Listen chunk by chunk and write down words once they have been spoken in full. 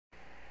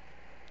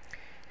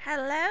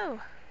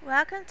Hello,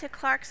 welcome to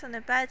Clark's on the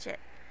Budget.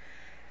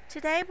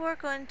 Today we're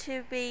going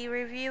to be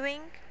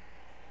reviewing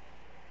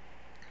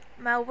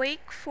my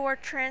week 4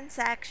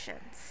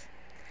 transactions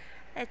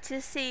and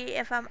to see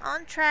if I'm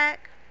on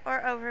track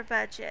or over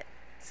budget.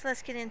 So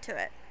let's get into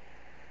it.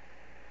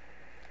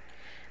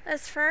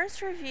 Let's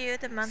first review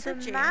the month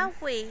of June. My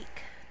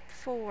week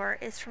 4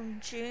 is from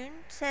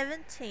June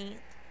 17th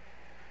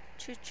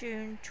to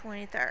June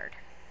 23rd.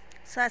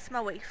 So that's my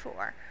week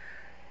 4.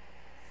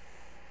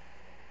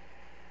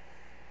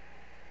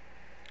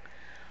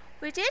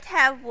 We did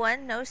have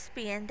one no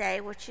spend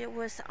day, which it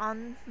was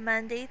on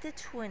Monday the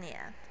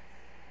 20th.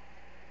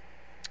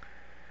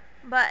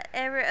 But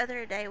every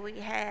other day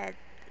we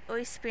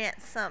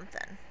spent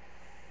something.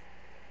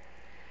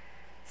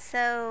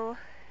 So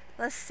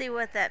let's see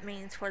what that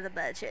means for the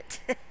budget.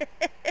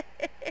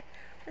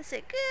 Was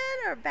it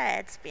good or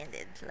bad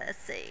spending? Let's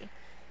see.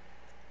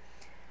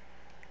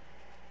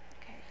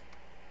 Okay.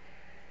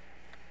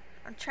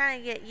 I'm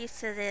trying to get used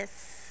to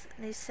this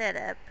new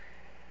setup.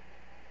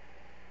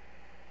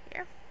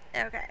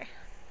 Okay,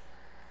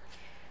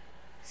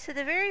 so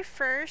the very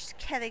first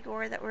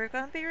category that we're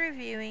going to be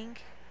reviewing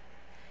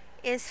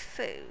is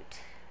food.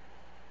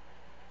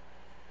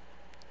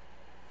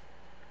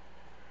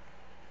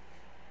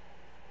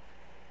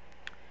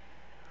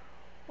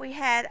 We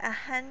had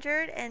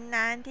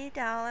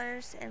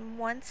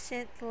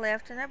 $190.01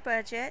 left in our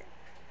budget.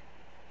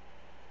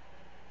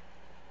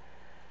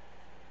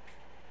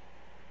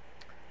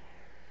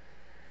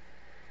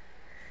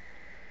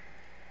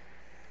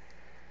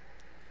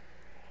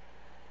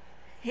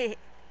 Here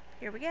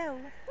we go.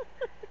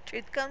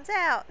 Truth comes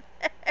out.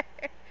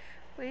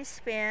 We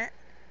spent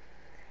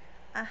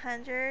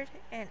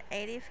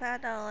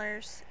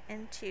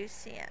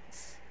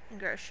 $185.02 in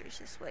groceries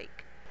this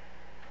week.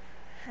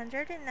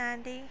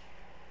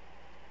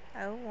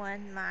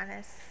 $190.01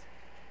 minus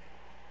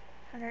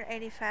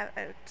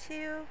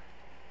 $185.02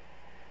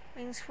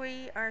 means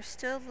we are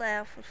still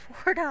left with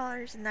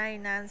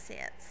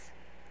 $4.99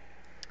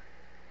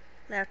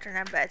 left in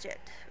our budget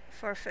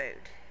for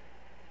food.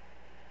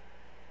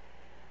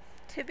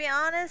 To be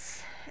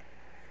honest,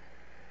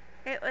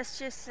 it was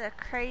just a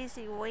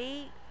crazy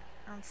week.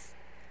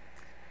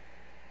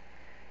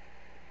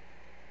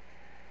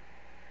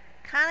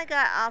 Kind of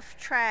got off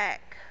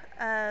track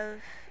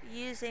of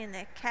using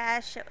the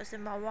cash that was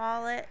in my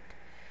wallet.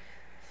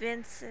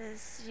 Vince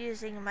is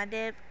using my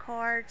debit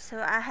card,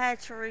 so I had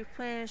to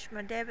replenish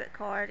my debit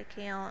card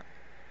account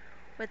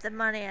with the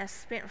money I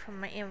spent from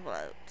my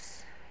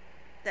envelopes.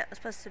 That was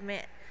supposed to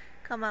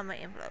come on my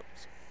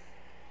envelopes.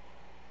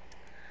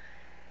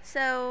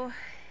 So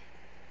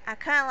I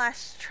kind of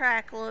lost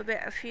track a little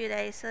bit a few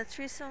days, so that's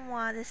the reason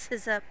why this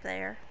is up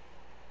there.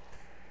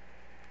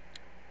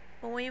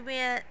 When we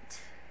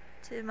went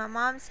to my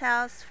mom's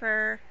house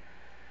for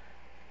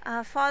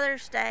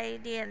Father's Day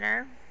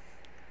dinner,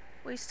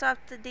 we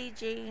stopped at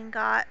DG and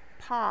got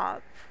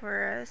pop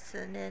for us,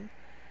 and then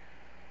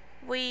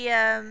we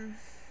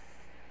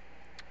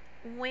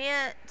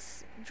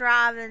went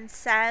driving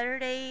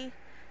Saturday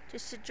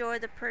just to enjoy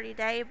the pretty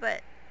day,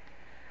 but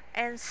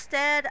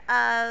instead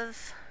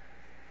of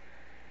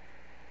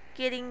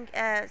eating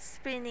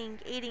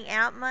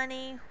out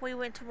money, we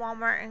went to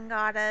Walmart and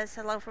got us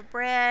a loaf of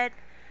bread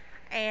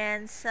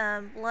and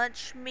some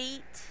lunch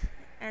meat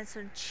and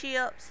some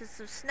chips and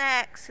some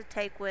snacks to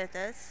take with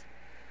us.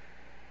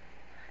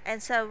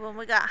 And so when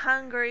we got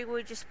hungry,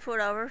 we just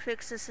put over,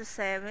 fixed us a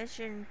sandwich,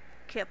 and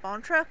kept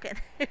on trucking.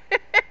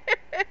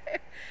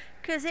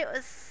 Because it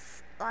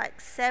was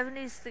like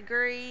 70s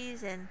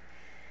degrees and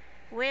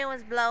wind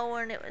was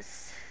blowing. It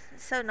was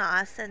so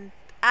nice, and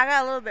I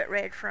got a little bit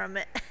red from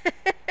it.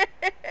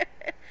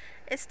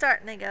 It's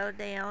starting to go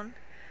down.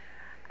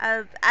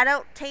 I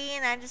don't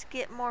tan, I just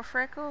get more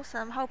freckles, so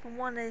I'm hoping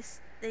one of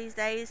these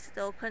days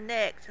they'll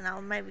connect and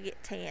I'll maybe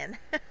get tan.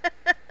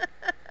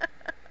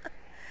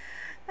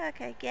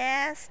 Okay,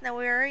 gas. Now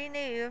we already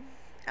knew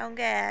on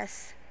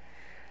gas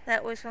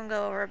that was going to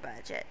go over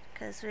budget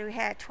because we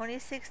had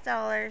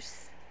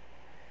 $26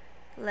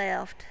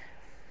 left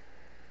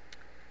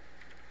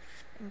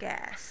in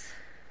gas.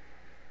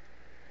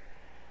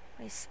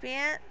 We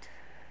spent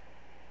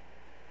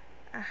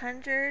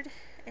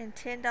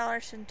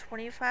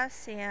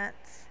 $110.25,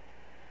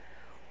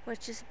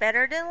 which is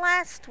better than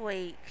last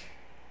week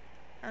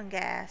on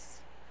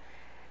gas,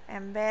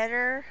 and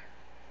better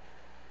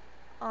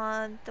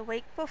on the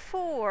week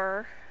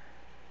before.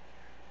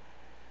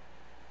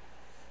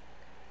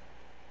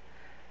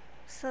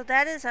 So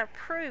that is an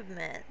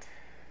improvement,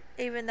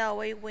 even though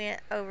we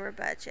went over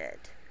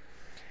budget.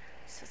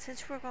 So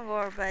since we're going to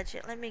go over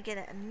budget, let me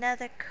get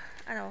another,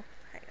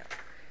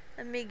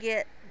 let me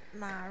get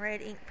my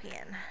red ink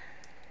pen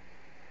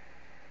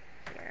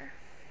here.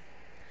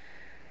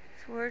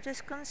 So we're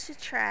just going to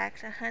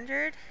subtract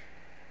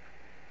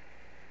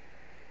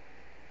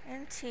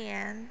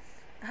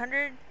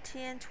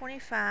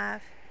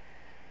 110.25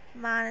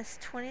 minus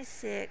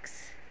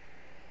 26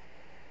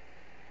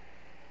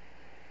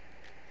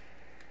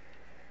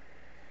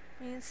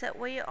 means that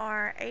we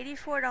are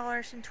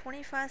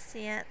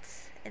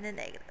 $84.25 in the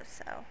negative.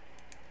 So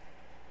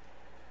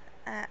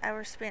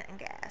overspent in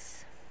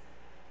gas.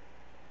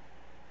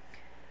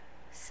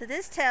 So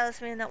this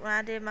tells me that when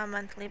I do my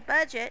monthly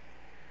budget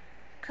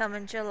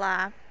coming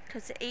July,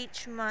 because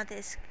each month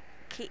is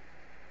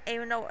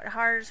even though as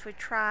hard as we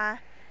try,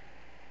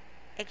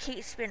 it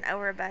keeps being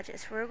over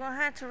budget. So we're going to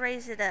have to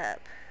raise it up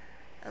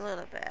a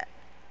little bit,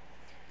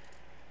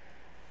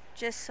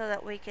 just so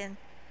that we can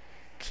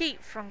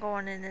keep from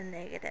going in the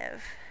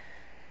negative.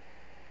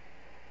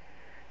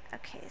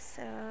 Okay,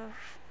 so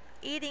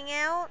eating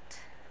out.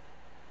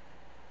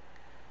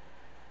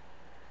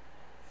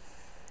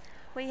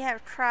 We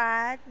have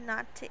tried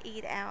not to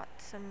eat out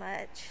so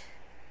much.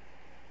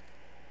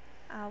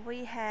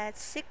 We had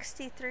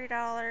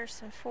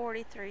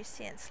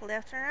 $63.43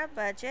 left in our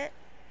budget.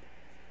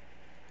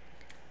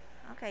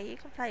 Okay, you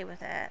can play with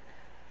that.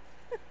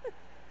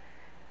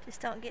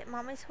 Just don't get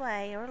mommy's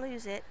way or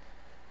lose it.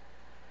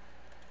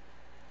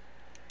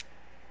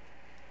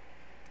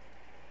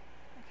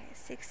 Okay,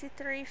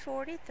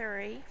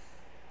 $63.43.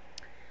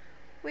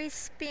 We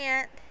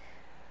spent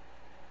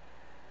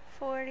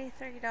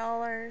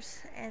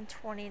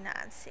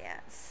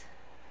 $43.29.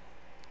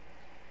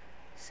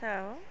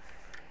 So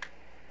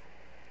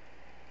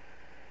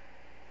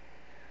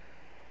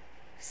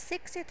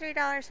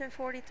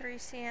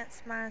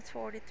 $63.43 minus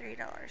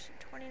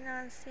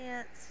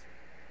 $43.29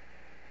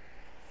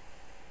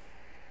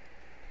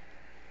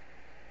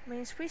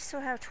 means we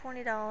still have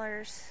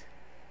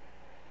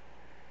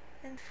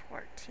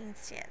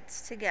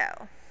 $20.14 to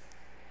go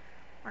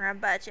on our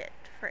budget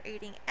for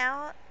eating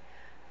out.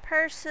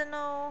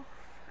 Personal,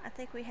 I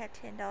think we had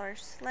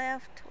 $10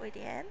 left. We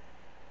did.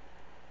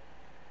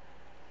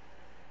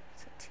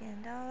 So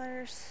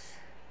 $10.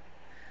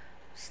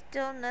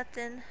 Still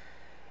nothing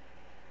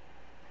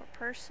for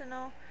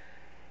personal.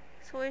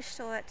 So we're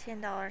still at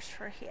 $10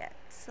 for hit.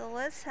 So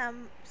let's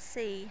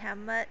see how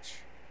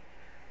much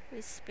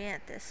we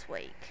spent this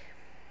week.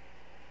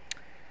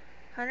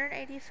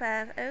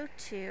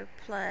 $185.02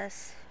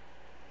 plus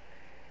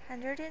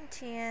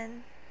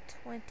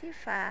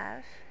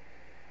 $110.25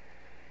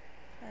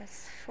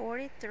 plus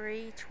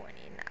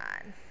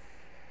 $43.29.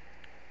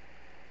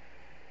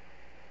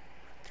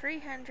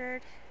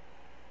 $356.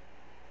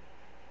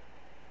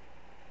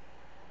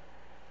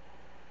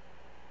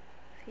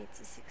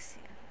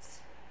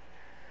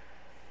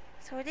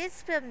 So we did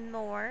spend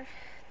more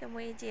than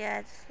we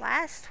did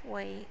last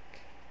week,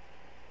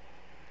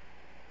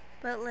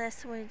 but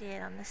less than we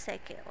did on the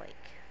second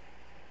week.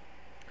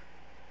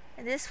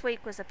 And this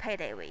week was a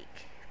payday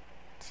week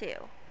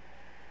too.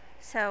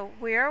 So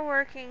we are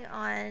working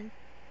on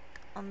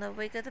the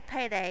week of the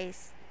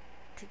paydays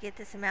to get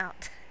this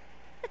amount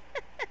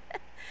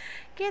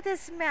get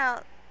this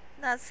amount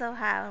not so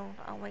high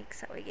on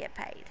weeks that we get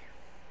paid.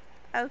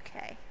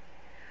 Okay,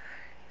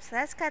 so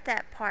that's got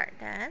that part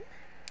done.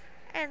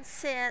 And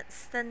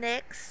since the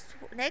next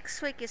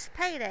week is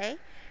payday,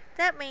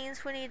 that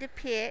means we need to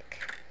pick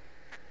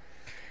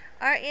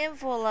our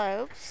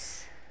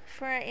envelopes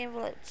for our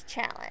envelopes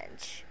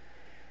challenge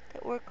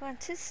that we're going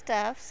to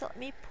stuff. So let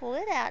me pull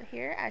it out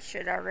here. I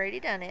should have already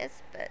done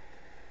this, but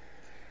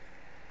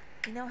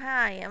you know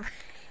how I am.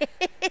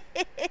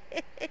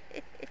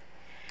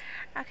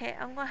 Okay,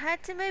 I'm going to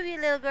have to move you,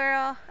 little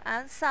girl.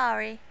 I'm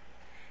sorry.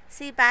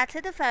 See, bye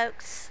to the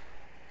folks.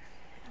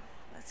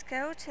 Let's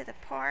go to the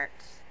part.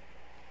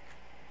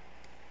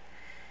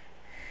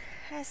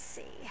 Let's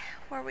see.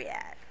 Where we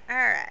at?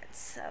 Alright,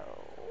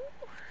 so...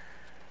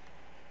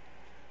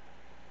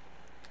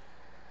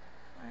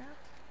 well,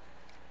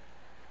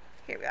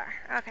 here we are.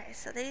 Okay,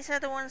 so these are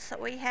the ones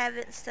that we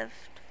haven't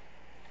stuffed.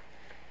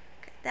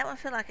 Okay, that one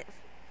felt like it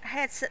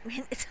had something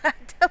in it, so I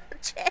double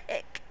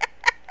check.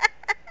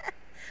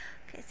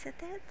 Okay, set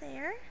that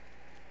there.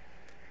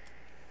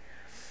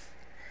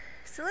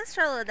 So let's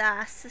roll a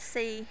dice to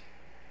see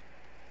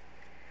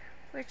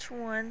which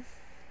one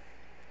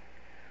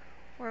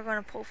we're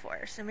going to pull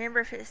first.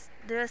 Remember, if it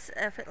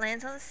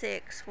lands on the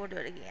 6, we'll do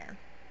it again.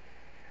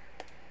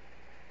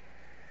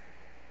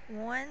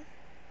 1.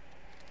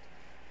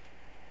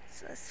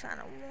 So let's find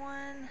a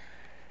 1.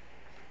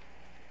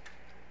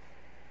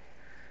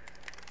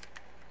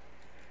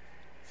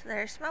 So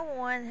there's my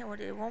 1, and we'll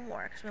do one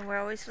more, because remember, we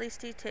always at least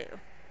do 2.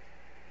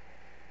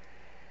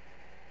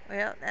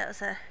 Well, that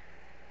was a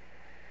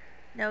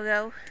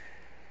no-go.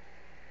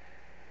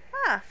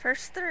 Ah,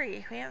 first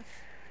 3. We haven't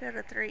filled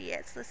a 3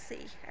 yet, so let's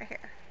see. Right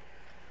here.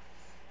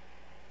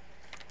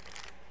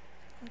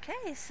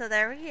 Okay, so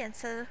there we go.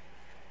 So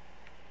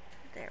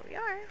there we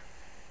are.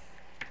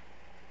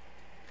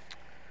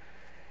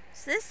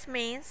 So this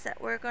means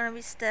that we're going to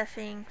be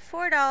stuffing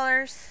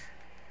 $4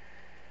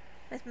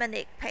 with my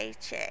Nick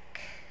paycheck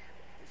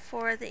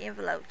for the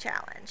envelope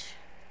challenge.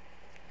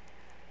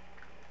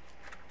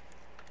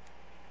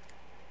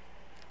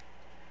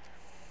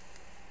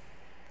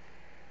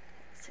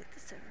 Let's take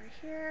this over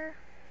here.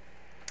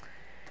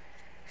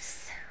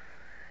 So,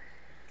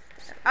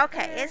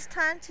 okay, it's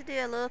time to do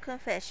a little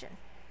confession.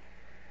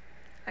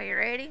 Are you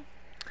ready?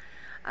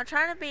 I'm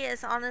trying to be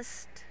as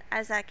honest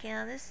as I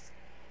can.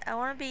 I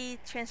want to be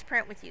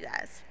transparent with you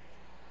guys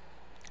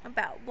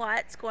about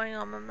what's going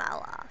on in my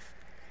life.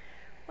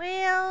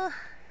 Well,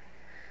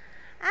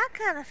 I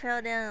kind of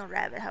fell down a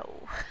rabbit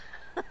hole.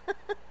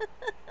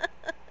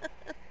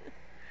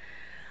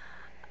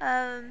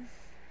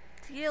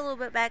 To give a little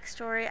bit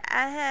backstory,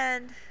 I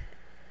had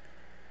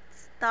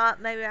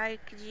thought maybe I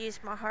could use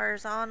my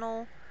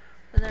horizontal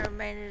for the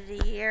remainder of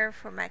the year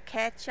for my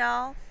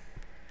catch-all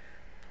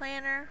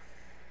planner.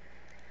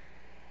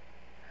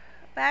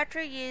 But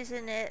after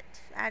using it,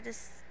 I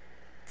just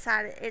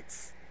decided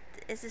it's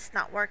just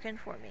not working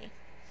for me.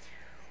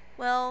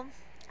 Well,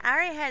 I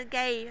already had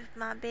gave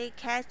my big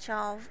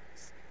catch-all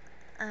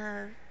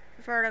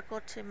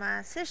vertical to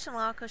my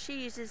sister-in-law because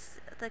she uses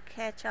the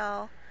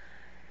catch-all,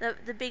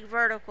 the big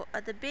vertical,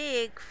 the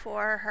big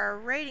for her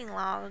reading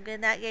log,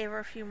 and that gave her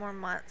a few more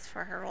months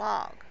for her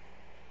log.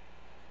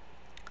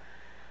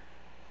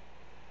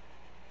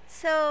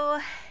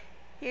 So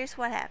here's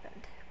what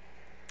happened.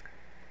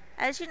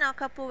 As you know, a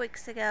couple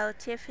weeks ago,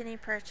 Tiffany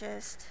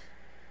purchased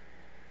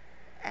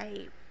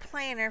a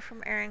planner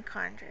from Erin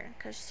Condren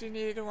because she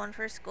needed one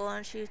for school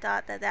and she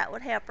thought that that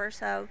would help her.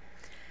 So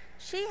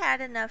she had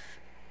enough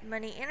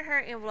money in her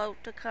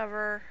envelope to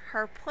cover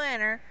her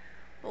planner.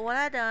 But what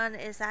I done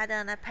is I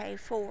done a pay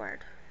forward.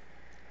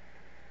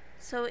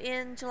 So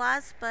in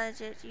July's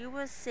budget, you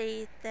will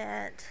see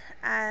that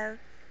I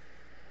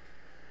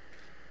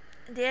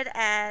did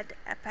add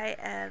a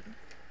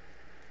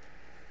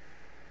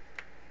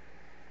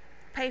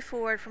pay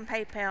forward from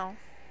PayPal.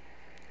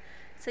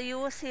 So you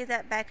will see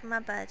that back in my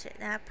budget.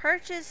 Now I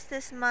purchased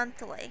this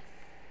monthly.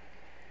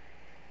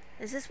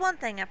 This is one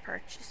thing I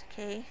purchased,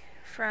 okay,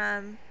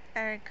 from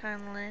Erin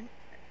Condren.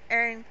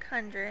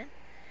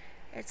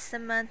 It's the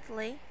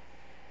monthly.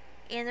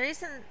 And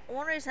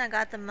one reason I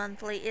got the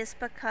monthly is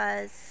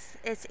because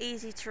it's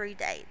easy to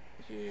redate.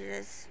 You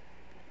just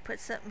put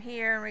something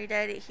here and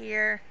redate it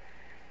here.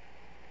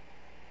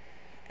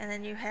 And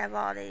then you have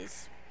all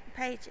these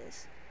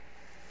pages.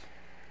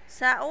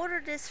 So I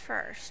ordered this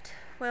first.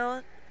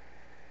 Well,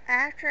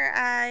 after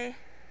I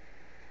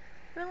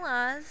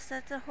realized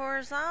that the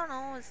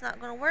horizontal is not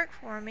going to work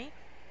for me,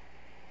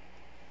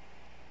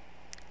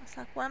 I was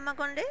like, what am I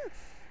going to do?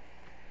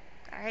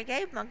 I already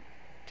gave my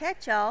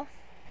catch-all.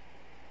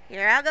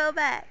 Here I go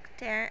back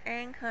to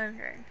Erin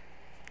Condren.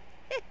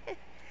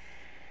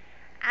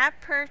 I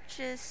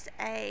purchased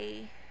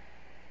I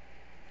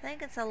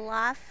think it's a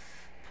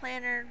life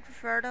planner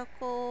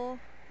vertical,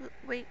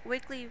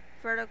 weekly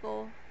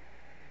vertical.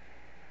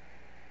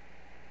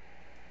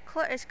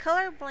 It's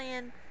color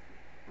blend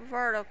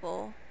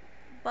vertical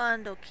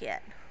bundle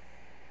kit.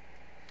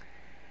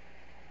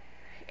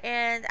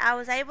 And I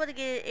was able to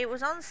get it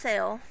was on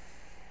sale.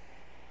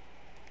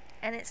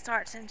 And it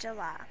starts in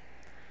July.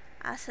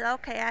 I said,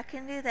 okay, I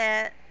can do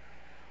that.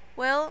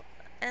 Well,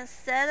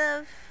 instead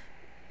of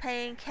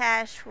paying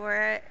cash for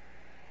it,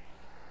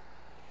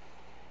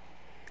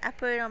 I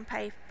put it on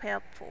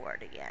PayPal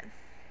forward again.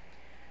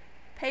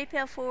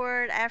 PayPal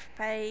forward,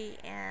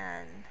 Afterpay,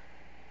 and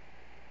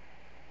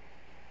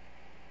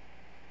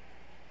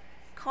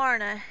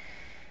Klarna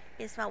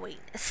is my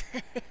weakness.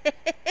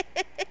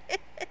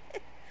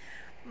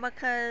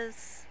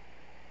 Because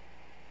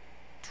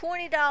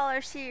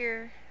 $20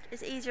 here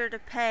is easier to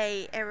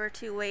pay every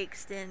 2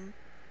 weeks than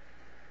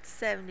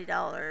 $70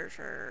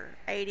 or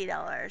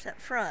 $80 up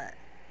front.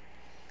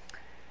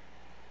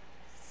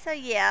 So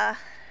yeah,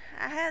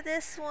 I have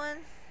this one,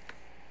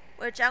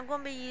 which I'm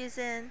going to be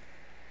using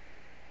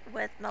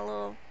with my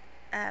little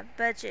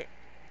budget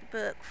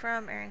book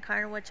from Erin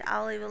Condren, which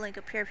I'll leave a link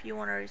up here if you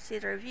want to see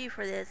the review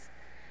for this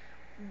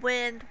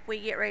when we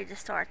get ready to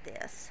start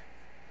this.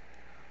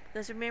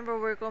 Because remember,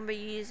 we're going to be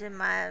using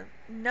my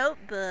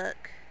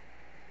notebook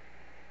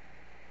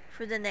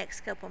for the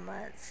next couple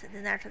months, and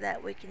then after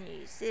that we can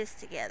use this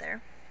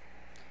together.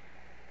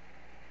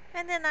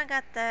 And then I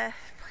got the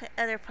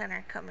other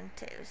planner coming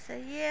too. So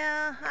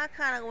yeah, I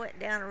kind of went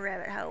down a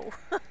rabbit hole.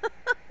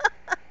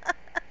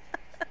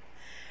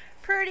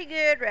 Pretty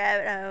good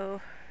rabbit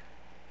hole.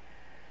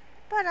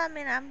 But I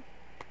mean,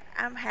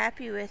 I'm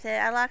happy with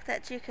it. I like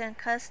that you can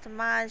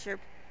customize your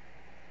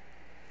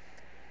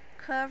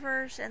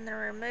covers and they're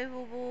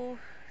removable.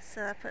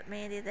 So I put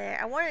Mandy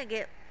there.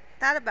 I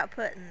thought about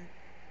putting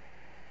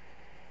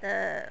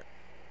the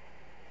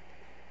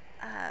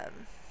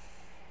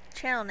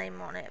channel name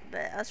on it,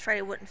 but I was afraid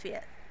it wouldn't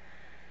fit.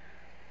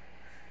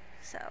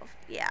 So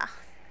yeah,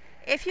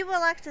 if you would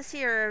like to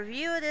see a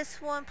review of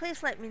this one,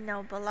 please let me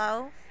know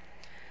below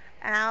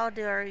and I'll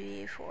do a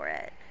review for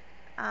it.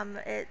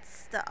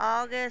 It's the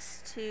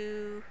August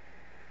to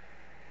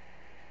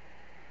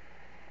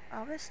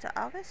August,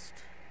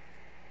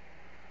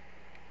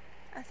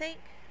 I think.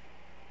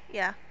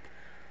 Yeah,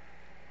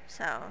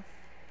 so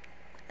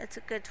it's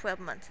a good 12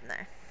 months in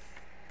there.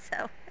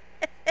 So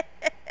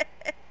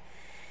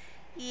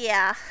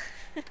yeah.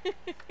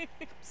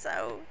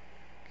 So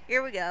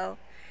here we go,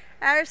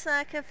 our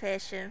side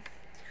confession.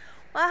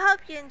 Well, I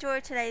hope you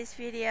enjoyed today's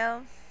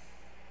video.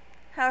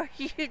 How are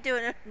you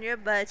doing on your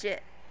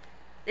budget?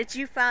 Did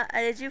you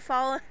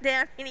fall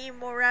down any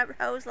more rabbit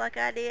holes like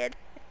I did?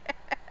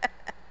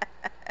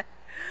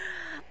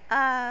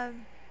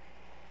 um,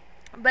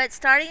 but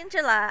starting in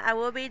July, I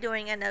will be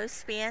doing a no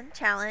spin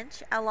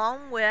challenge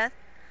along with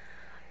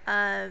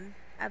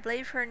I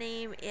believe her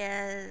name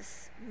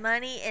is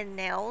Money and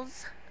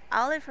Nails.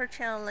 I'll leave her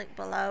channel link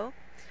below.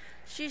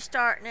 She's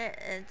starting it,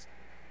 and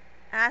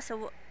I said,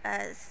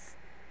 as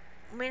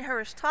me and her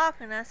was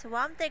talking, I said,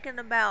 well, I'm thinking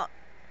about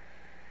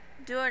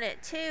doing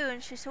it too,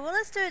 and she said, well,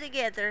 let's do it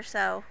together.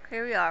 So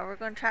here we are. We're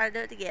going to try to do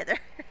it together.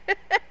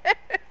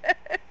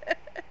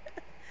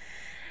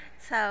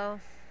 So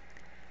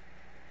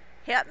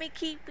help me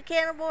keep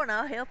accountable, and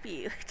I'll help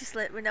you. Just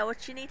let me know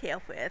what you need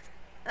help with.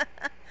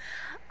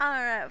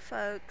 Alright,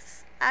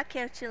 folks, I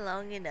kept you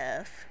long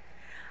enough.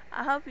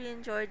 I hope you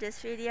enjoyed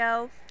this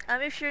video.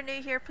 If you're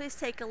new here, please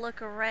take a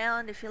look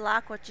around. If you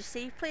like what you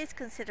see, please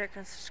consider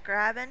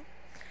subscribing.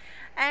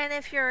 And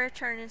if you're a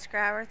returning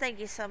subscriber, thank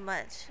you so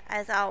much,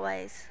 as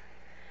always,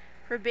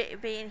 for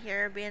being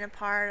here, being a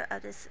part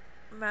of this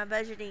my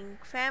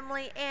budgeting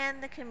family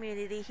and the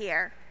community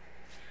here.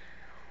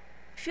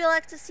 If you'd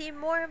like to see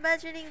more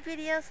budgeting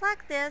videos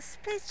like this,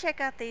 please check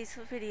out these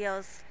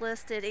videos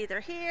listed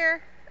either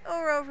here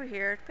or over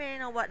here,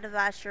 depending on what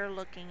device you're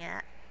looking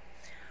at.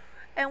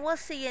 And we'll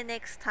see you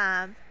next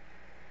time.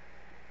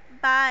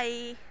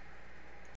 Bye.